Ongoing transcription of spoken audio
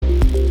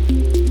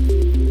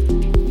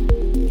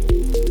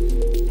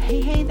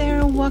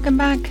welcome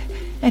back.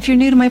 If you're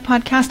new to my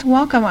podcast,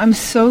 welcome. I'm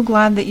so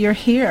glad that you're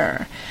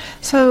here.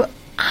 So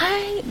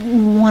I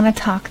want to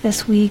talk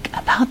this week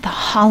about the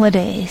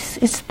holidays.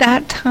 It's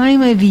that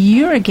time of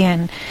year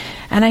again.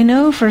 And I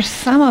know for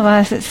some of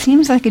us, it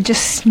seems like it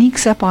just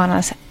sneaks up on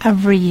us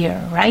every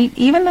year, right?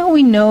 Even though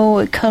we know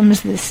it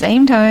comes the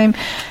same time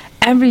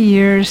every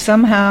year,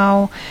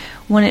 somehow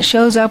when it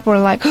shows up, we're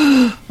like,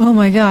 oh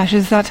my gosh,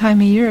 it's that time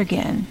of year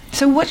again.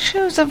 So what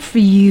shows up for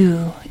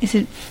you? Is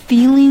it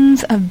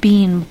feelings of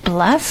being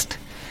blessed?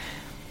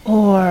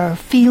 Or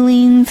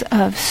feelings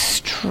of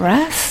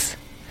stress?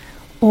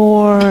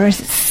 Or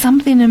is it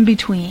something in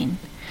between?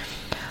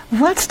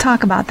 Let's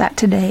talk about that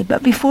today.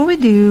 But before we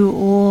do,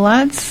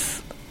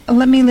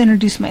 let me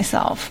introduce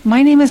myself.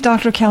 My name is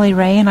Dr. Kelly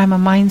Ray, and I'm a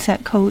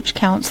mindset coach,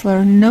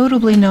 counselor,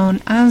 notably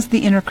known as the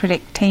inner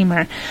critic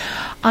tamer.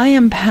 I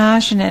am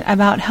passionate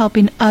about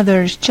helping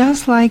others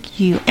just like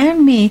you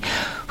and me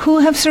who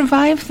have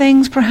survived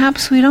things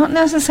perhaps we don't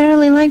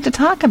necessarily like to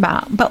talk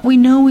about, but we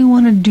know we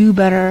want to do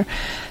better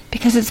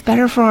because it's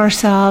better for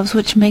ourselves,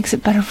 which makes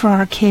it better for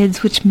our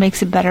kids, which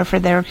makes it better for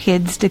their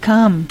kids to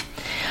come.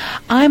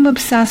 I'm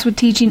obsessed with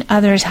teaching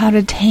others how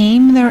to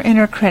tame their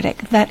inner critic,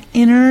 that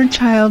inner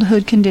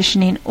childhood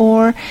conditioning,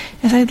 or,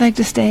 as I'd like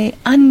to say,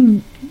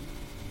 undo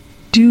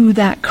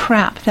that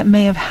crap that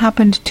may have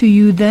happened to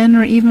you then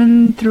or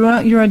even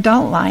throughout your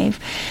adult life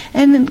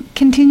and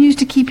continues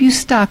to keep you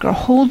stuck or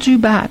hold you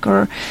back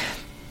or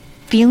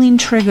feeling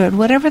triggered,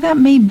 whatever that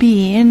may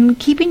be, and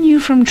keeping you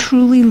from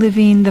truly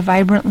living the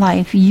vibrant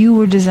life you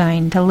were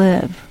designed to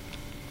live.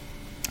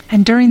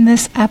 And during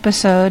this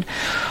episode,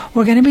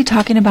 we're going to be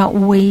talking about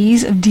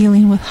ways of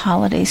dealing with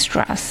holiday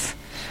stress.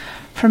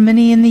 For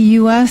many in the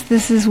U.S.,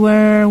 this is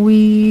where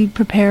we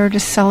prepare to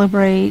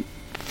celebrate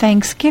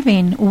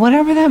Thanksgiving.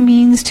 Whatever that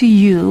means to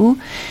you,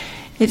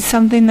 it's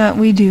something that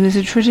we do as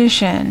a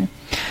tradition.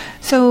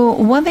 So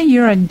whether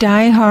you're a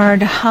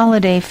diehard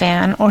holiday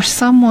fan or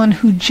someone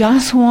who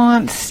just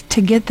wants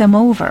to get them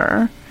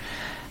over,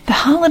 the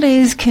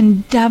holidays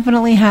can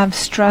definitely have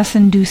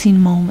stress-inducing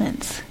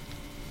moments.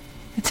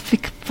 It's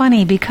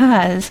funny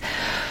because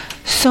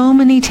so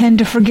many tend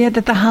to forget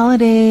that the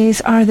holidays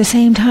are the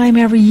same time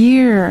every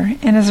year,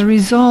 and as a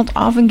result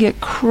often get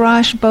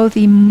crushed both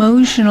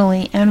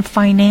emotionally and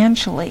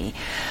financially.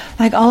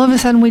 Like all of a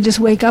sudden we just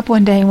wake up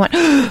one day and went,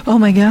 oh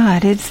my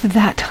God, it's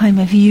that time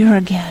of year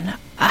again.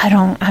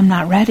 I'm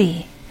not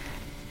ready.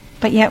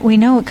 But yet we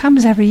know it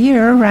comes every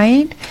year,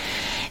 right?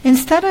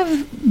 Instead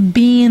of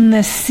being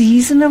the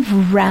season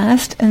of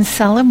rest and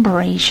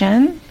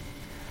celebration,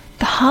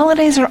 the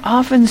holidays are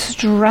often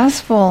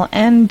stressful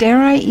and, dare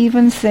I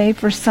even say,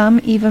 for some,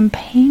 even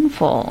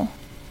painful.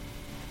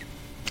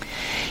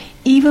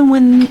 Even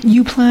when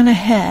you plan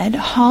ahead,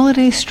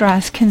 holiday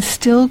stress can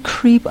still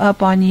creep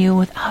up on you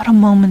without a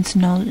moment's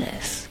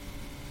notice.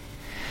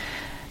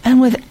 And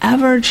with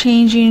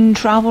ever-changing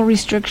travel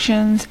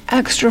restrictions,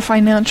 extra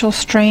financial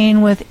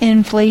strain with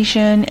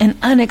inflation, and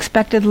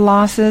unexpected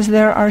losses,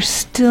 there are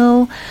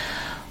still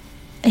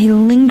a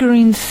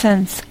lingering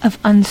sense of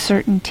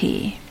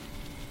uncertainty.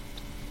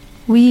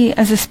 We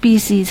as a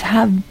species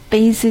have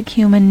basic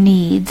human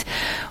needs,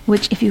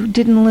 which if you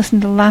didn't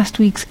listen to last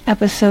week's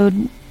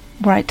episode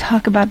where I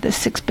talk about the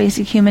 6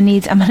 basic human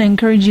needs, I'm going to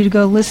encourage you to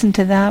go listen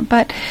to that.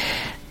 But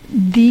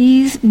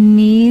these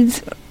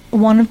needs,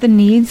 one of the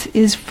needs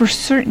is for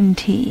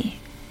certainty.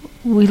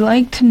 We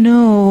like to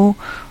know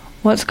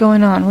what's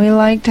going on. We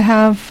like to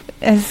have,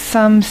 as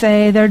some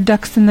say, their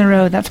ducks in the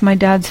row. That's my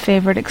dad's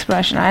favorite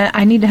expression.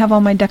 I need to have all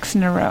my ducks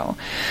in a row.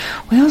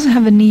 We also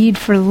have a need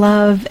for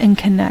love and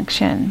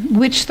connection,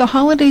 which the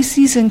holiday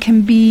season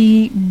can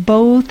be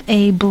both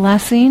a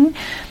blessing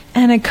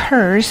and a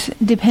curse,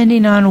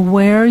 depending on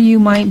where you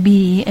might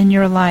be in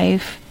your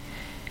life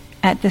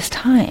at this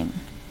time.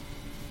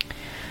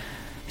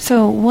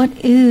 So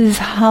what is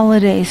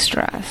holiday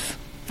stress?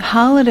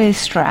 Holiday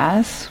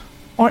stress,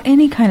 or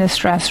any kind of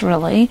stress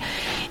really,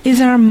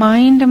 is our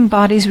mind and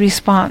body's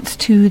response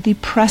to the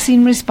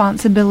pressing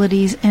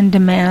responsibilities and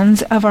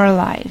demands of our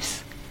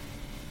lives.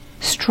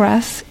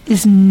 Stress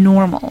is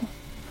normal.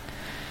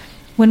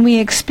 When we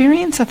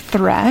experience a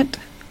threat,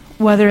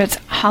 whether it's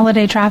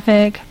holiday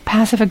traffic,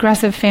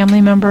 passive-aggressive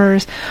family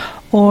members,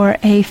 or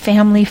a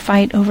family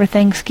fight over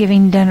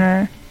Thanksgiving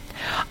dinner,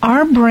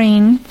 our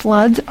brain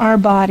floods our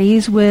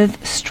bodies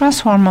with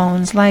stress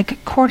hormones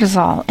like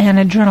cortisol and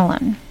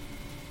adrenaline.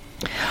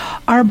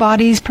 Our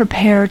bodies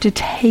prepare to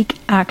take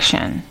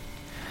action.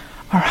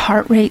 Our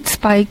heart rate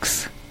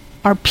spikes,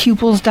 our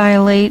pupils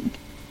dilate,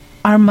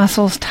 our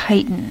muscles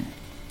tighten.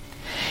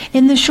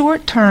 In the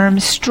short term,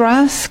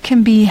 stress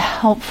can be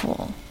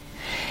helpful.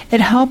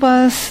 It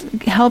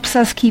helps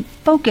us keep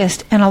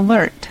focused and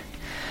alert.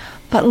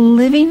 But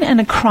living in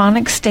a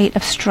chronic state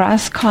of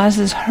stress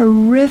causes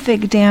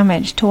horrific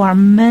damage to our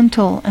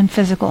mental and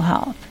physical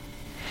health.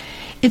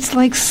 It's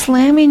like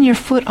slamming your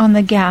foot on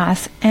the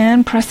gas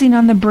and pressing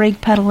on the brake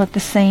pedal at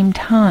the same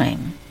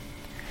time.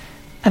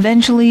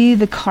 Eventually,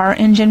 the car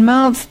engine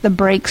melts, the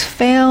brakes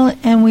fail,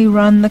 and we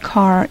run the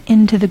car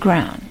into the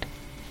ground.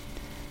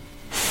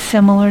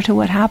 Similar to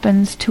what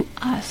happens to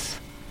us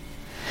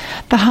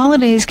The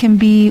holidays can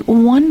be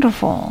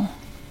wonderful,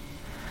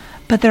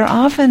 but they're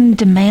often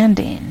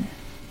demanding.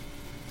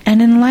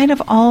 And in light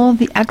of all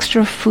the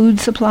extra food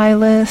supply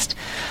list,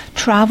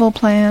 travel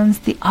plans,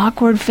 the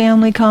awkward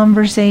family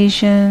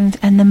conversations,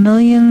 and the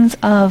millions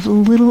of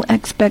little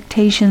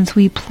expectations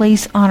we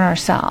place on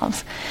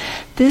ourselves,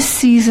 this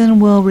season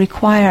will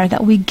require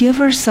that we give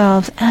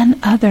ourselves and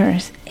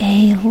others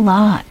a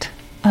lot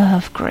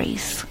of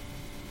grace.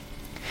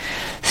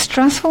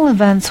 Stressful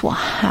events will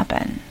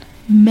happen.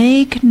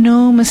 Make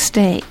no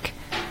mistake.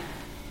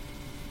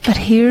 But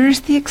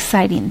here's the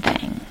exciting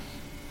thing.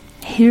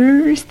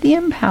 Here's the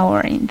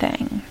empowering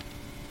thing.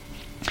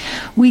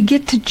 We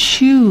get to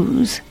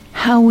choose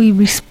how we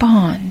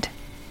respond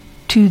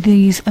to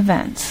these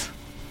events.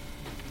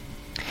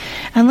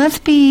 And let's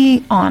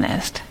be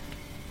honest,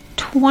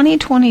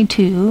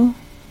 2022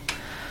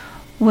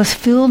 was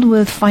filled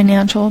with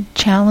financial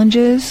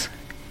challenges,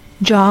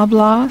 job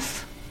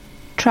loss,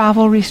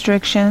 travel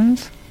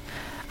restrictions,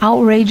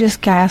 outrageous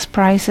gas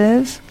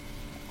prices,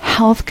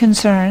 health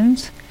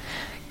concerns,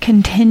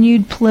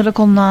 continued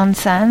political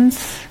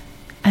nonsense,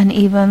 and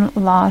even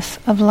loss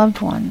of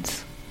loved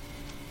ones.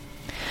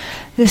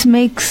 This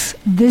makes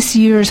this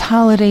year's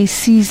holiday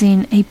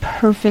season a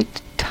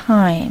perfect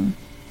time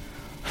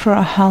for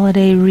a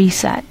holiday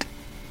reset.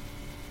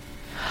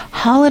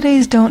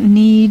 Holidays don't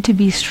need to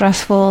be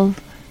stressful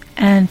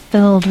and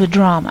filled with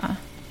drama.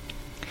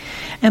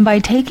 And by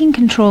taking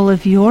control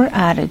of your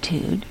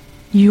attitude,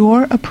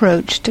 your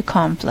approach to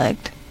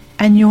conflict,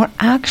 and your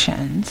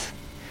actions,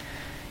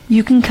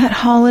 you can cut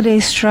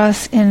holiday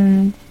stress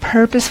in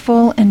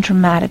purposeful and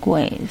dramatic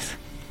ways.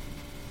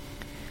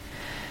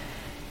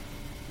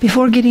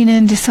 Before getting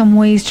into some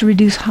ways to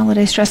reduce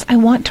holiday stress, I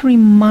want to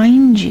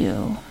remind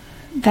you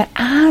that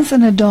as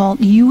an adult,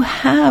 you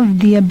have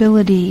the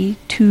ability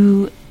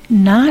to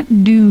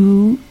not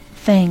do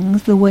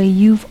things the way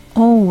you've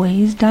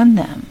always done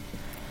them.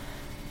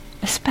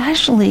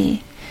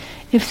 Especially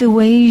if the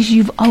ways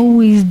you've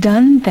always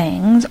done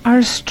things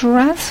are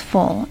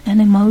stressful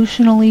and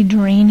emotionally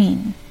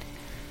draining.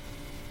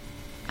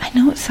 I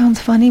know it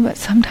sounds funny, but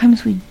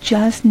sometimes we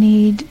just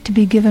need to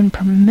be given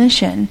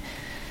permission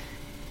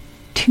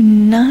to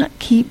not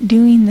keep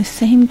doing the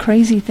same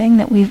crazy thing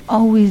that we've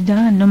always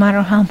done, no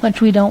matter how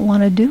much we don't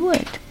want to do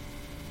it.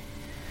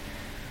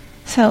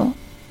 So,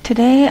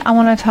 today I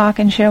want to talk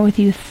and share with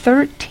you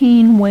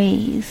 13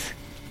 ways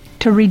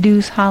to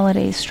reduce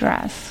holiday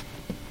stress.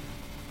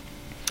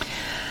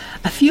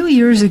 A few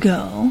years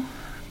ago,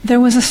 there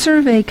was a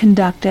survey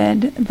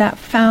conducted that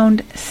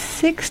found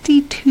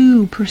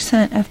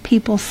 62% of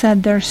people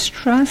said their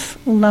stress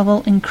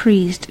level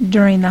increased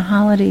during the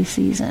holiday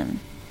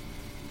season.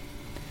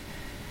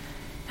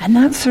 And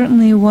that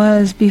certainly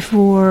was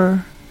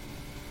before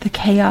the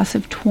chaos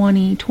of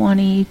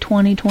 2020,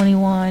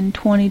 2021,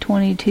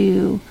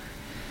 2022,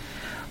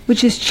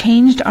 which has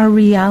changed our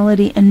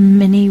reality in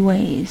many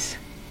ways.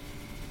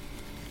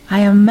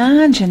 I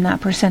imagine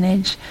that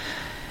percentage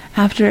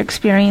after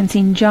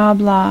experiencing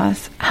job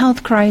loss,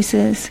 health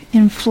crisis,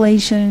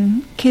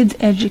 inflation, kids'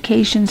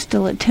 education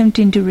still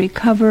attempting to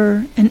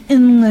recover, an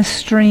endless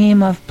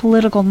stream of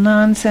political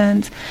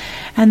nonsense,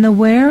 and the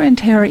wear and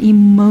tear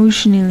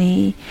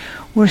emotionally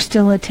we're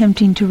still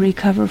attempting to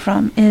recover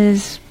from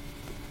is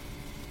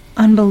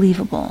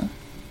unbelievable.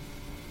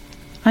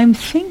 I'm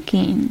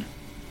thinking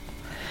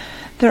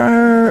there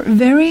are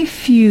very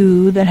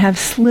few that have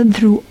slid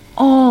through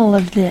all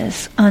of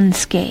this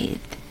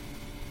unscathed.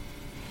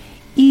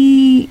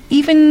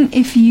 Even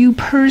if you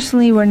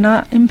personally were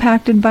not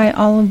impacted by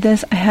all of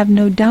this, I have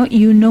no doubt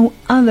you know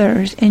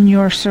others in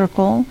your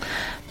circle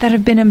that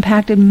have been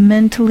impacted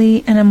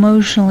mentally and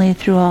emotionally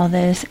through all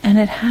this, and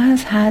it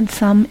has had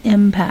some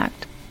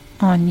impact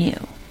on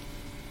you.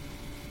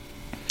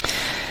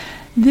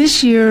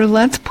 This year,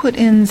 let's put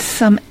in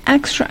some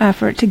extra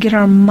effort to get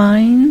our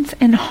minds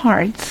and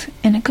hearts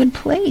in a good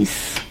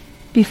place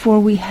before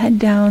we head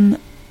down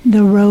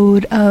the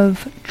road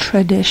of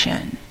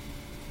tradition.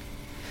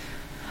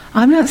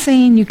 I'm not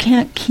saying you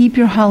can't keep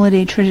your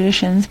holiday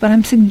traditions, but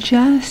I'm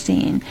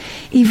suggesting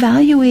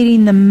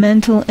evaluating the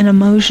mental and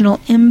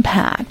emotional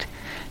impact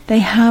they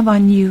have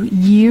on you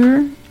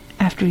year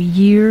after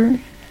year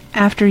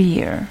after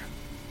year.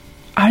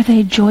 Are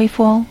they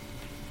joyful?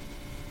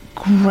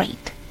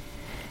 Great.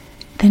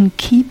 Then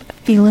keep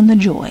feeling the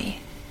joy.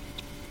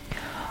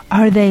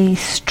 Are they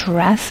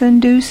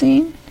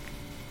stress-inducing?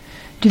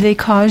 Do they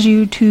cause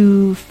you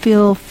to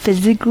feel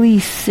physically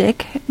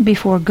sick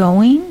before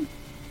going?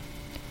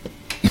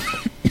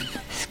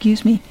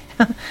 Excuse me.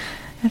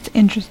 That's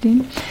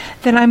interesting.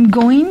 Then I'm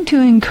going to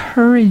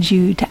encourage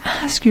you to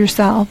ask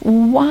yourself,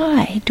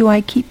 why do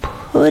I keep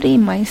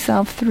putting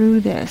myself through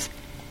this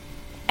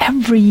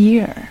every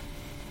year?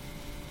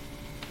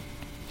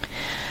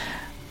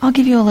 I'll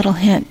give you a little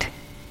hint.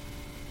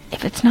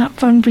 If it's not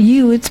fun for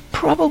you, it's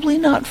probably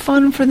not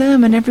fun for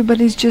them, and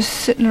everybody's just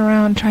sitting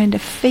around trying to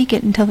fake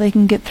it until they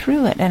can get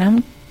through it. And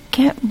I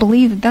can't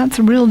believe that's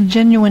real,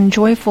 genuine,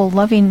 joyful,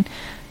 loving,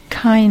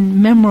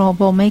 kind,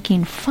 memorable,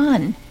 making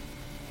fun.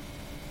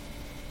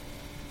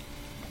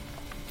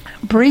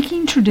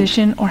 breaking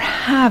tradition or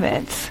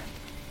habits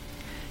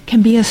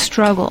can be a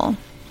struggle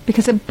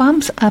because it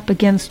bumps up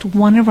against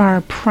one of our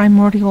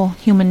primordial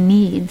human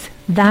needs,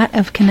 that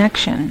of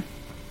connection.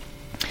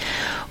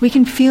 We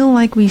can feel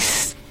like we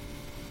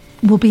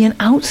will be an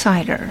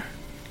outsider,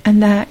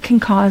 and that can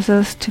cause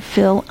us to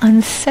feel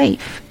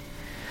unsafe.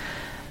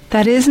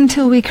 That is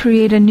until we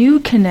create a new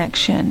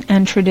connection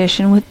and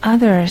tradition with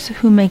others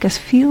who make us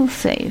feel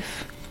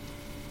safe.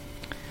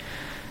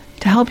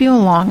 To help you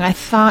along, I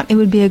thought it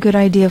would be a good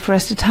idea for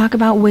us to talk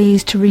about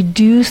ways to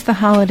reduce the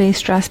holiday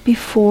stress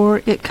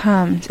before it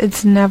comes.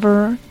 It's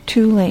never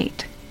too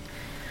late.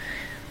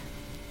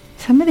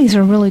 Some of these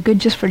are really good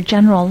just for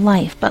general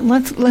life, but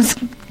let's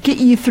get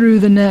you through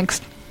the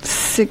next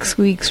 6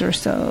 weeks or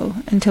so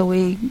until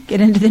we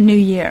get into the new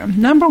year.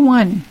 Number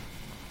 1,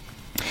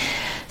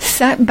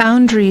 set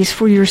boundaries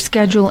for your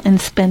schedule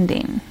and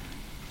spending.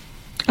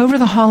 Over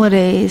the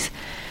holidays,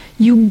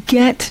 you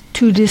get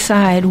to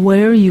decide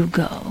where you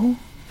go,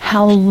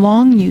 how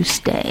long you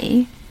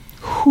stay,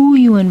 who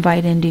you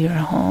invite into your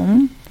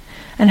home,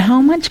 and how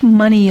much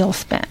money you'll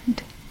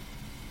spend.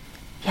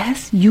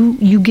 Yes,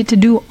 you get to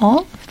do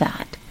all of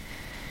that.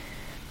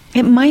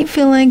 It might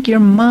feel like your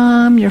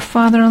mom, your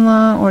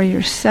father-in-law, or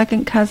your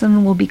second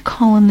cousin will be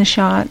calling the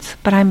shots,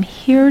 but I'm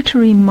here to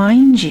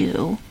remind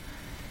you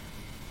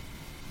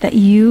that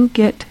you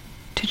get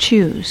to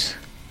choose.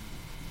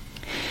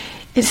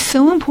 It's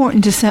so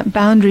important to set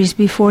boundaries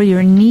before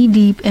you're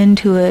knee-deep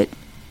into it,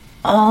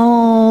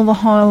 all the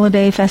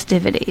holiday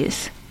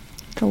festivities.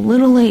 It's a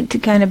little late to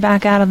kind of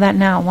back out of that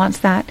now once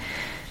that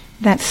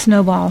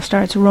snowball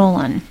starts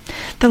rolling.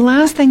 The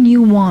last thing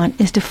you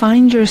want is to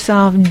find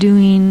yourself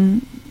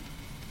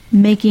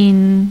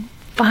making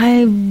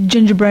 5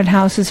 gingerbread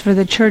houses for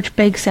the church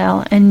bake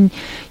sale and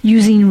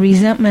using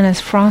resentment as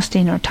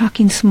frosting or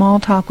talking small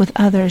talk with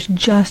others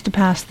just to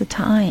pass the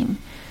time.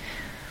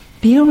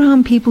 Be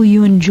around people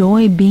you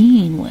enjoy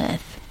being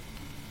with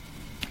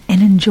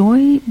and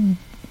enjoy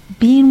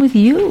being with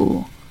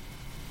you.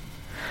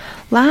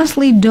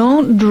 Lastly,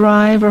 don't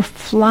drive or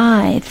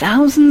fly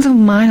thousands of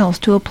miles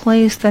to a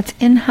place that's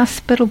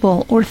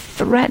inhospitable or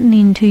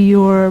threatening to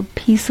your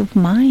peace of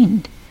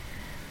mind.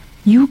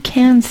 You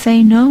can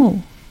say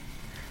no.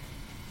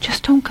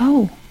 Just don't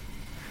go.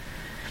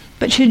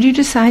 But should you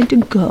decide to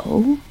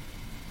go,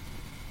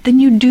 then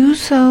you do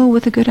so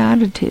with a good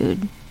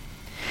attitude.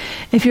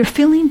 If you're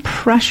feeling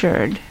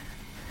pressured,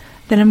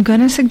 then I'm going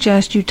to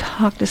suggest you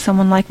talk to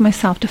someone like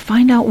myself to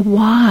find out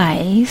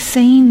why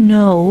saying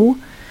no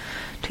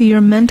to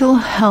your mental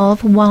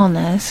health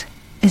wellness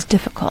is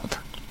difficult.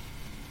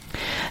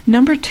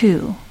 Number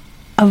 2,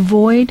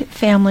 avoid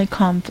family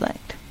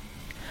conflict.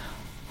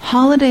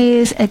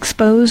 Holidays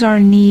expose our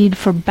need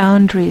for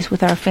boundaries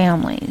with our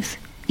families.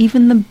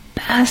 Even the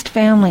best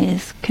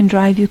families can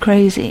drive you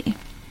crazy.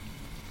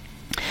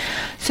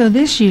 So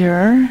this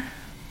year,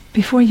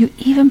 before you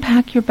even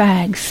pack your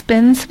bags,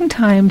 spend some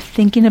time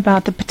thinking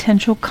about the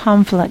potential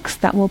conflicts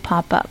that will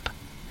pop up.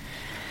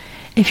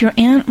 If your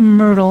Aunt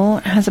Myrtle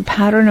has a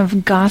pattern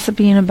of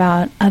gossiping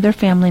about other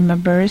family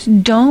members,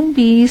 don't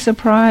be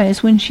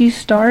surprised when she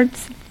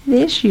starts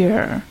this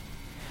year.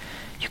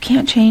 You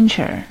can't change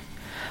her,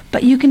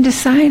 but you can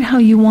decide how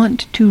you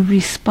want to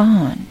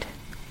respond.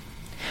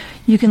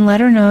 You can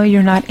let her know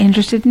you're not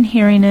interested in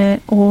hearing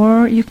it,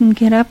 or you can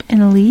get up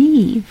and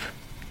leave.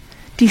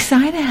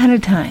 Decide ahead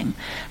of time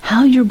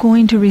how you're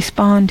going to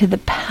respond to the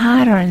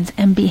patterns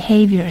and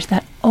behaviors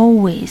that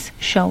always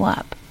show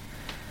up.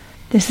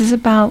 This is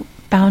about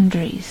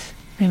boundaries.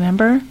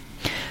 Remember?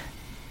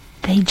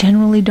 They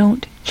generally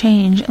don't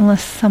change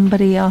unless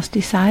somebody else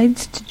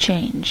decides to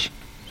change.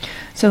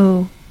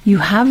 So you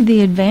have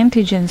the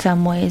advantage in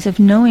some ways of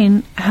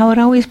knowing how it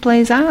always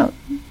plays out.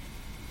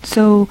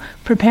 So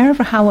prepare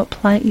for how it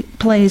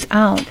plays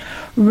out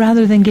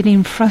rather than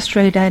getting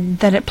frustrated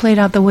that it played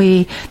out the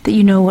way that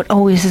you know it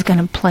always is going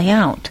to play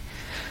out.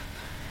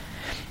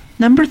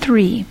 Number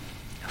 3,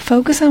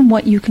 focus on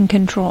what you can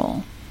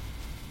control.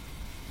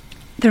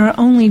 There are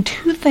only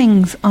 2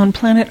 things on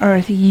planet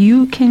Earth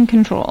you can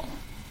control: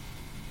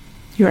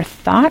 your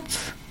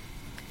thoughts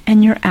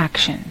and your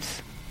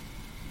actions.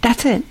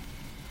 That's it.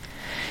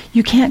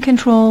 You can't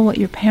control what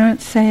your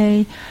parents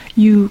say.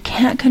 You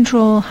can't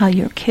control how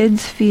your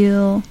kids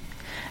feel.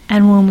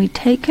 And when we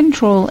take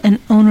control and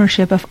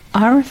ownership of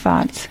our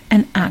thoughts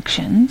and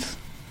actions,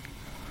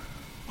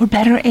 we're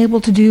better able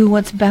to do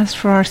what's best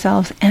for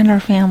ourselves and our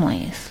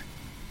families.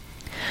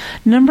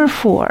 Number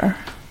 4,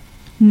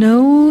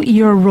 know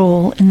your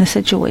role in the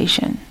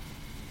situation.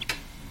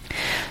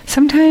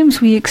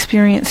 Sometimes we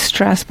experience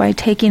stress by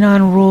taking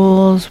on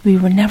roles we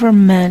were never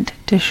meant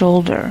to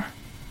shoulder.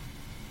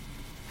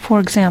 For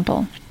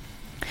example,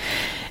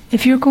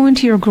 if you're going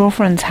to your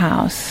girlfriend's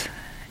house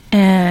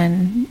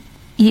and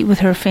eat with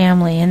her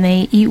family and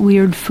they eat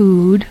weird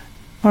food,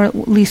 or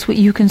at least what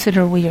you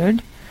consider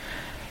weird,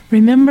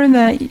 remember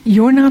that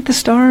you're not the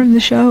star of the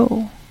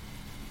show.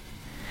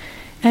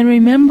 And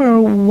remember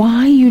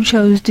why you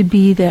chose to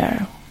be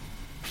there.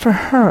 For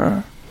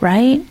her,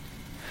 right?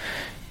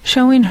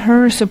 Showing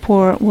her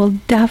support will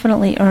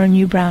definitely earn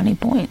you brownie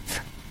points.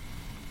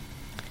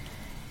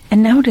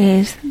 And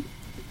nowadays,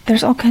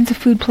 there's all kinds of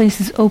food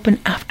places open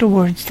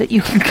afterwards that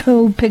you can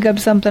go pick up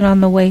something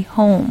on the way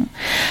home.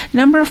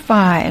 Number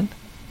 5,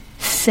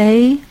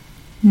 say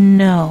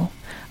no.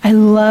 I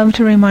love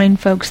to remind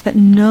folks that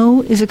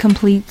no is a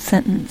complete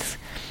sentence.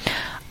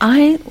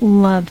 I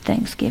love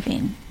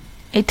Thanksgiving,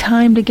 a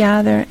time to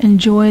gather,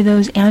 enjoy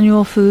those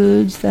annual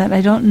foods that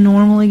I don't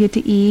normally get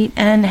to eat,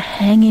 and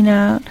hanging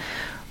out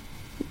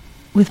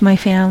with my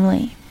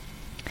family.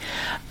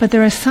 But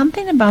there is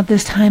something about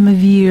this time of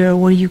year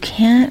where you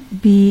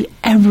can't be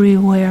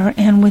everywhere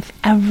and with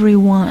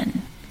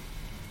everyone.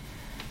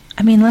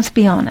 I mean, let's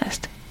be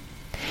honest.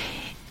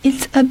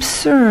 It's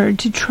absurd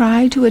to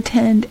try to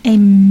attend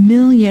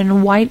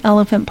 1,000,000 white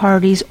elephant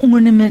parties,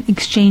 ornament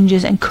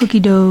exchanges, and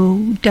cookie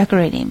dough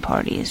decorating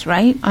parties,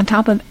 right? On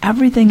top of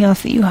everything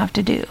else that you have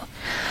to do.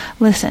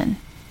 Listen,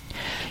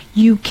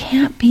 you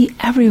can't be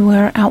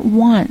everywhere at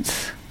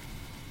once.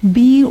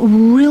 Be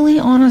really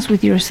honest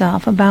with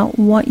yourself about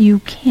what you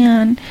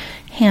can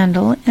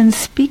handle and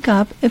speak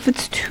up if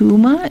it's too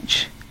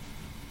much.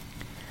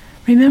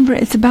 Remember,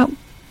 it's about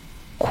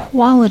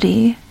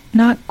quality,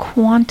 not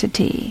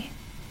quantity.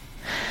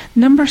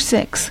 Number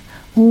 6,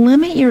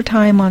 limit your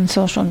time on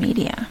social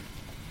media.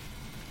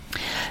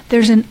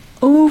 There's an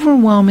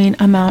overwhelming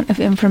amount of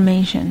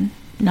information,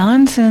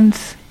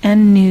 nonsense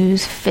and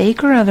news,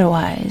 fake or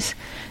otherwise,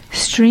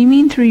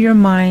 streaming through your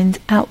minds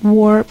at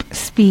warp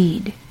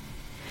speed.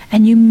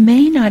 And you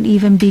may not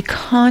even be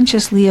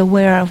consciously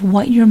aware of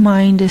what your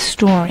mind is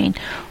storing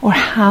or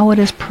how it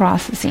is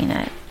processing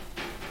it.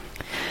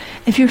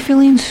 If you're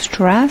feeling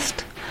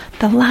stressed,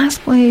 the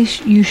last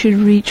place you should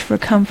reach for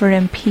comfort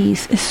and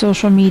peace is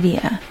social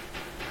media.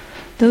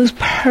 Those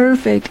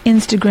perfect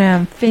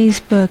Instagram,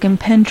 Facebook, and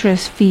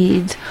Pinterest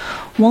feeds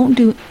won't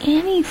do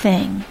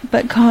anything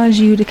but cause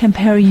you to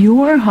compare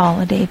your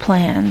holiday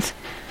plans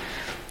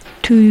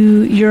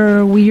to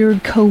your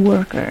weird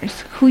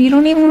coworkers who you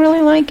don't even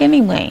really like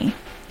anyway.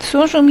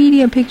 Social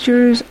media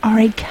pictures are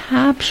a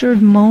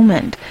captured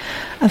moment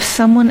of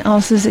someone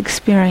else's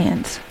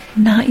experience,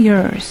 not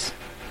yours.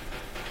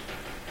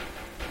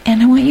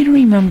 And I want you to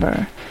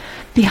remember,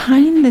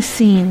 behind the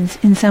scenes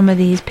in some of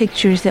these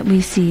pictures that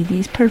we see,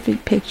 these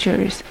perfect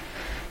pictures,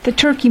 the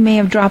turkey may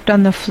have dropped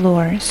on the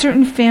floor.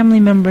 Certain family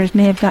members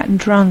may have gotten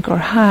drunk or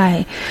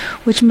high,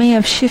 which may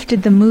have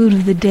shifted the mood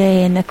of the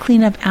day, and the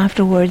cleanup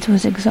afterwards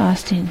was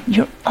exhausting.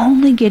 You're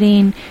only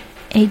getting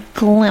a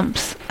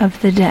glimpse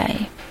of the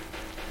day.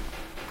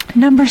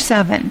 Number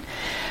 7,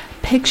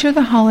 picture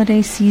the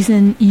holiday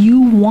season you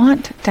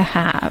want to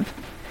have.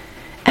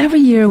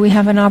 Every year we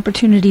have an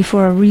opportunity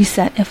for a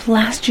reset if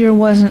last year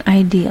wasn't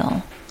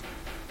ideal.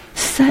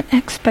 Set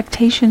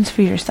expectations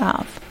for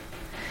yourself.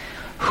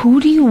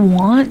 Who do you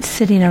want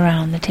sitting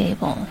around the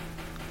table?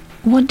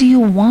 What do you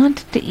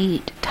want to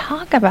eat?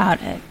 Talk about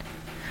it.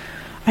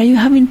 Are you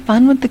having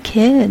fun with the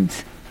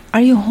kids? Are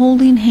you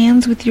holding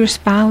hands with your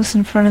spouse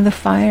in front of the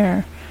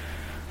fire?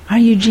 Are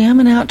you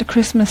jamming out to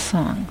Christmas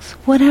songs?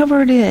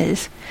 Whatever it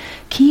is,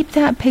 keep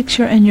that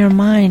picture in your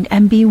mind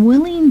and be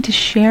willing to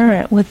share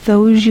it with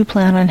those you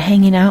plan on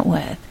hanging out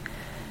with.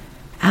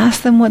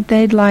 Ask them what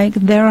they'd like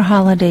their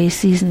holiday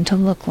season to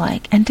look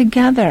like, and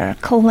together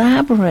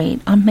collaborate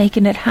on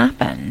making it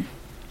happen.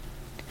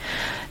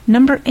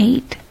 Number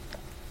 8,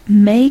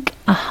 make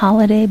a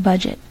holiday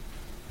budget.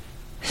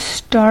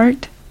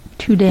 Start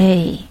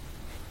today.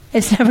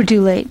 It's never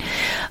too late.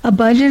 A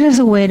budget is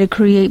a way to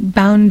create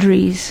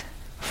boundaries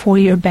for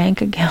your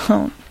bank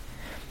account.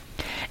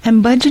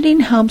 And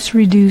budgeting helps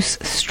reduce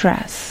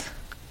stress.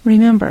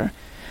 Remember,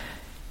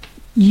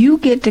 you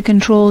get to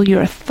control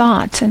your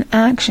thoughts and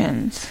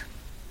actions,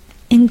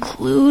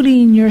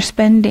 including your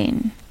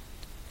spending.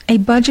 A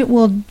budget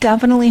will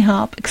definitely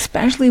help,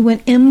 especially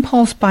when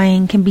impulse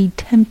buying can be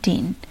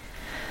tempting.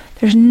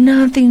 There's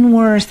nothing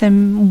worse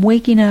than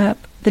waking up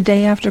the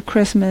day after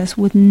Christmas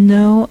with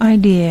no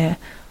idea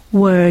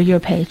where your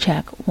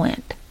paycheck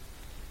went.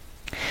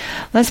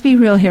 Let's be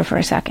real here for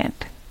a second.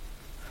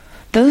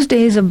 Those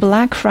days of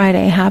Black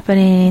Friday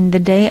happening the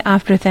day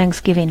after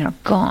Thanksgiving are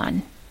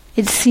gone.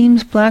 It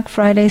seems Black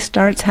Friday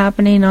starts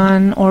happening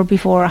on or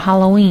before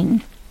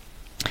Halloween.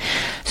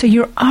 So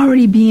you're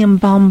already being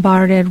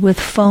bombarded with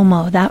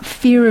FOMO, that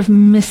fear of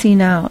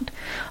missing out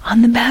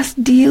on the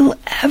best deal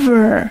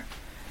ever.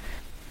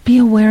 Be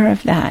aware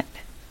of that.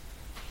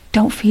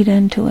 Don't feed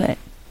into it.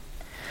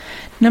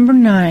 Number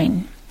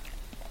 9,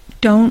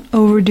 don't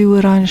overdo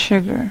it on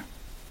sugar.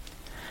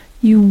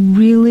 You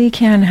really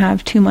can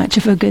have too much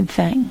of a good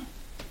thing.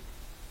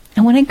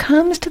 And when it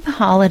comes to the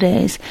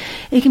holidays,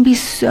 it can be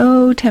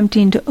so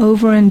tempting to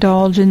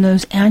overindulge in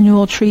those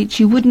annual treats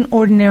you wouldn't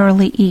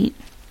ordinarily eat.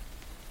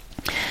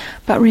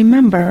 But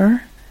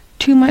remember,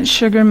 too much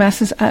sugar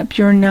messes up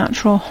your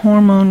natural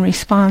hormone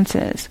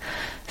responses,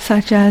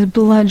 such as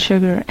blood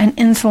sugar and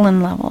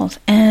insulin levels,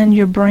 and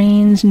your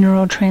brain's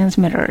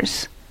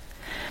neurotransmitters.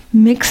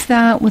 Mix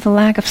that with a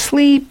lack of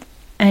sleep,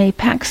 a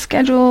packed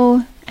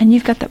schedule, and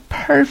you've got the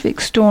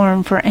perfect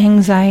storm for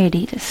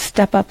anxiety to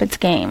step up its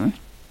game.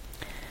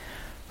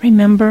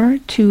 Remember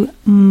to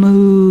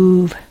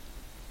move.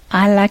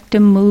 I like to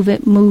move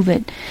it, move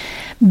it.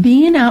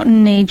 Being out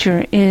in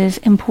nature is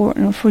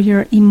important for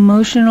your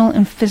emotional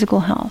and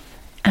physical health.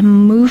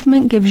 And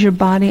movement gives your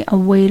body a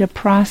way to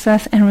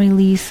process and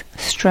release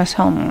stress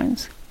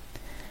hormones.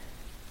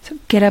 So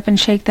get up and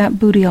shake that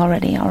booty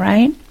already, all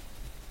right?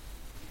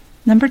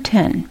 Number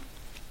 10,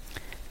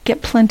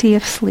 get plenty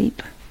of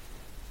sleep.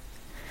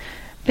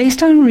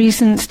 Based on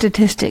recent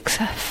statistics,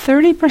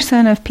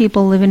 30% of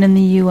people living in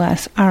the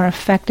U.S. are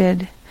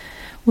affected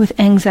with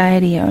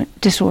anxiety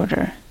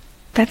disorder.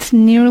 That's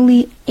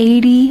nearly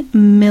 80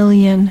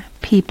 million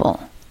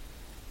people.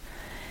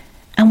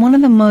 And one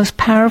of the most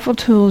powerful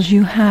tools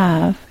you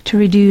have to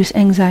reduce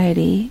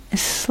anxiety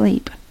is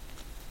sleep.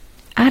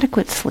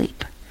 Adequate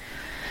sleep.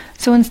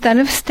 So instead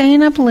of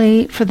staying up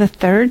late for the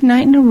third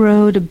night in a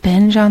row to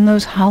binge on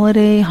those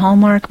holiday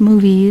Hallmark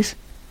movies,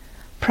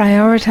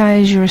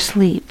 prioritize your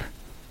sleep.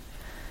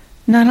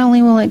 Not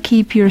only will it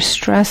keep your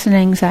stress and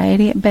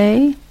anxiety at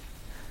bay,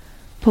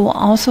 but will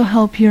also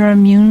help your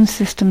immune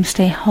system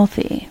stay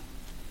healthy.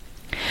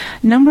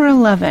 Number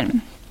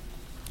 11,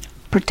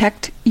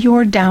 protect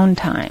your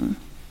downtime.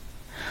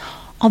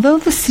 Although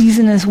the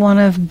season is one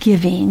of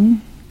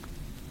giving,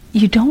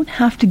 you don't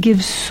have to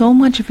give so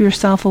much of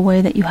yourself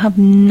away that you have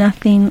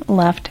nothing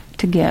left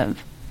to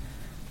give.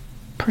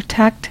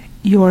 Protect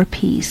your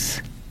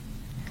peace,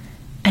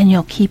 and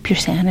you'll keep your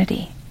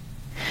sanity.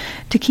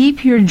 To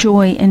keep your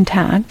joy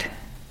intact,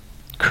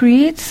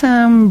 create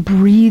some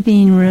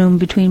breathing room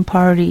between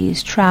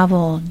parties,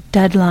 travel,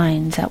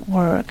 deadlines at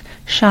work,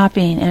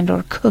 shopping, and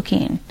or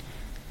cooking.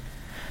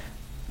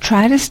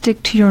 Try to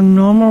stick to your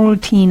normal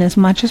routine as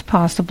much as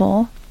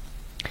possible.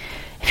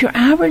 If your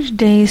average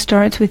day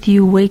starts with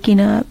you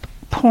waking up,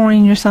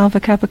 pouring yourself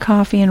a cup of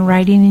coffee, and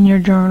writing in your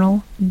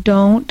journal,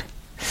 don't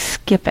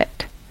skip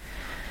it.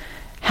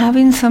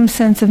 Having some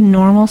sense of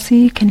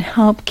normalcy can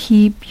help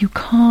keep you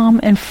calm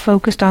and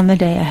focused on the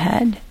day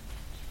ahead.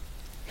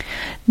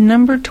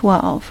 Number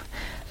 12,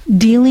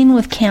 dealing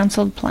with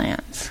canceled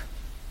plans.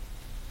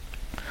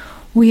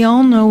 We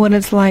all know what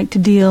it's like to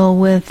deal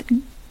with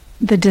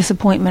the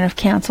disappointment of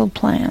canceled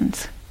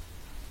plans.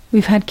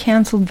 We've had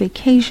canceled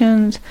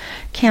vacations,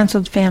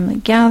 canceled family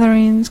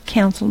gatherings,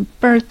 canceled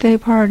birthday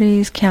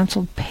parties,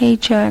 canceled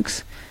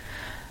paychecks,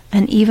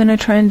 and even a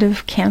trend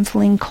of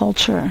canceling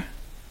culture.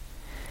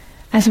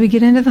 As we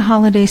get into the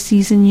holiday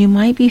season, you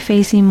might be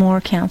facing more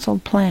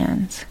canceled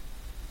plans.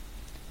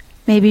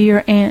 Maybe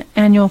your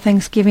annual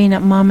Thanksgiving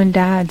at mom and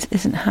dad's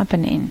isn't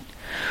happening.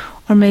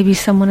 Or maybe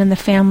someone in the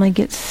family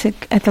gets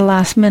sick at the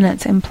last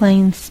minute and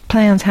plans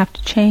have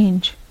to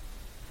change.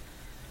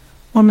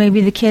 Or maybe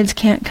the kids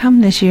can't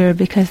come this year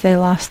because they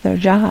lost their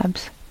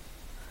jobs.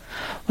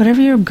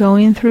 Whatever you're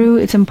going through,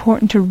 it's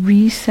important to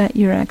reset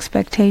your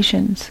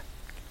expectations.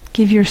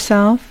 Give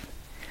yourself,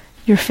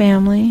 your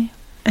family,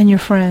 and your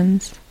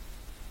friends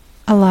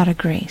a lot of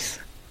grace.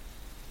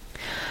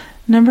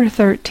 Number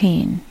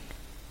 13,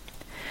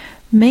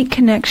 make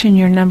connection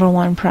your number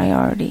one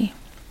priority.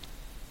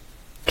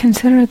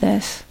 Consider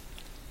this.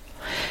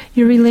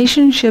 Your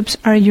relationships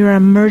are your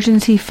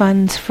emergency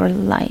funds for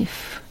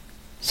life.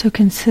 So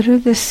consider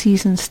this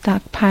season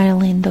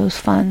stockpiling those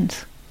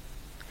funds.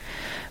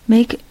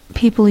 Make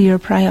people your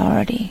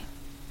priority.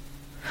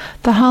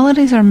 The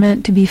holidays are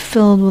meant to be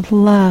filled with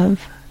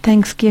love,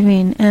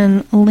 Thanksgiving,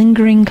 and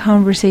lingering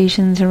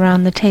conversations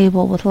around the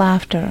table with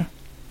laughter.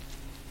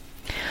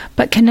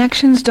 But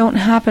connections don't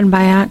happen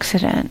by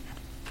accident.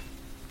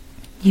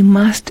 You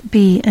must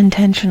be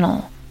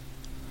intentional.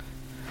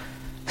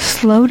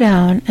 Slow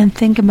down and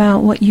think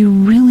about what you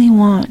really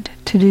want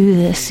to do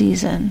this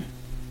season.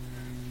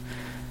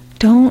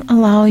 Don't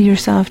allow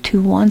yourself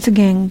to once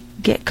again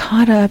get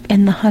caught up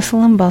in the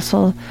hustle and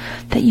bustle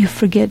that you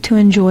forget to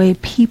enjoy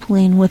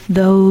peopling with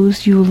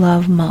those you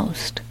love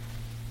most.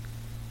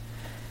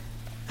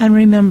 And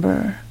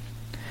remember,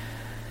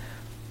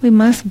 we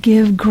must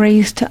give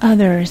grace to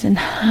others in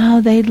how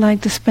they'd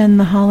like to spend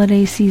the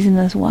holiday season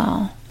as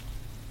well.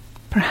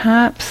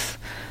 Perhaps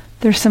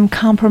there's some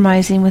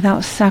compromising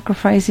without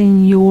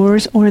sacrificing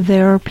yours or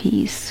their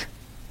peace.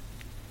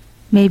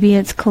 Maybe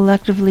it's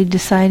collectively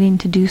deciding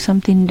to do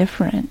something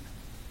different.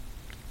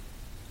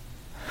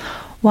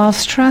 While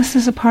stress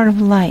is a part of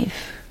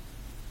life,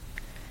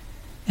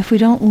 if we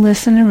don't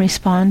listen and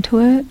respond to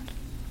it,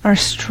 our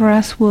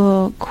stress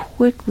will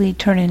quickly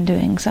turn into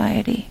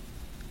anxiety.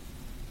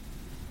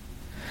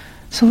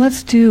 So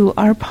let's do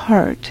our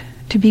part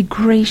to be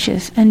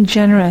gracious and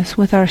generous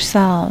with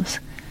ourselves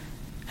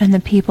and the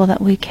people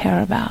that we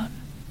care about.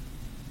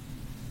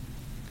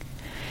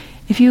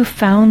 If you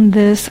found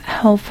this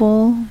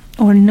helpful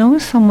or know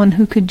someone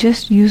who could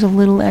just use a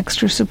little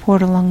extra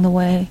support along the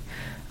way,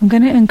 I'm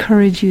going to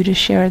encourage you to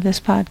share this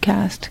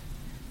podcast.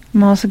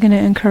 I'm also going to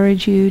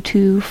encourage you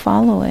to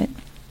follow it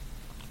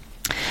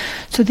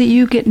so that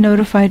you get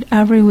notified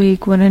every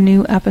week when a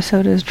new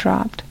episode is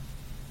dropped.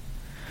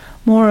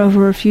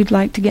 Moreover, if you'd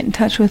like to get in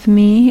touch with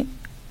me,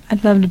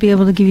 I'd love to be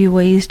able to give you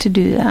ways to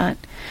do that.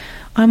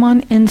 I'm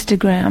on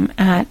Instagram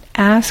at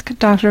Ask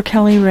Dr.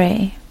 Kelly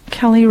Ray.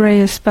 Kelly Rae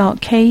is spelled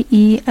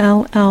Kellyrae.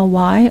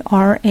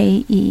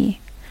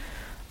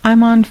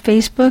 I'm on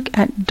Facebook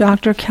at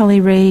Dr. Kelly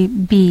Rae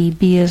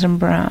B as in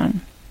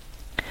Brown.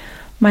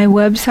 My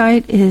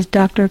website is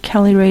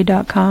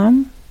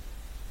drkellyrae.com,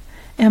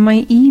 and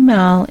my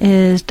email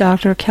is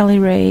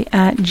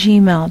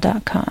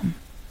drkellyrae@gmail.com.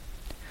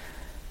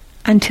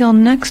 Until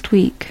next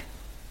week,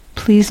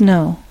 please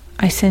know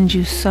I send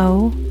you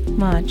so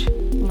much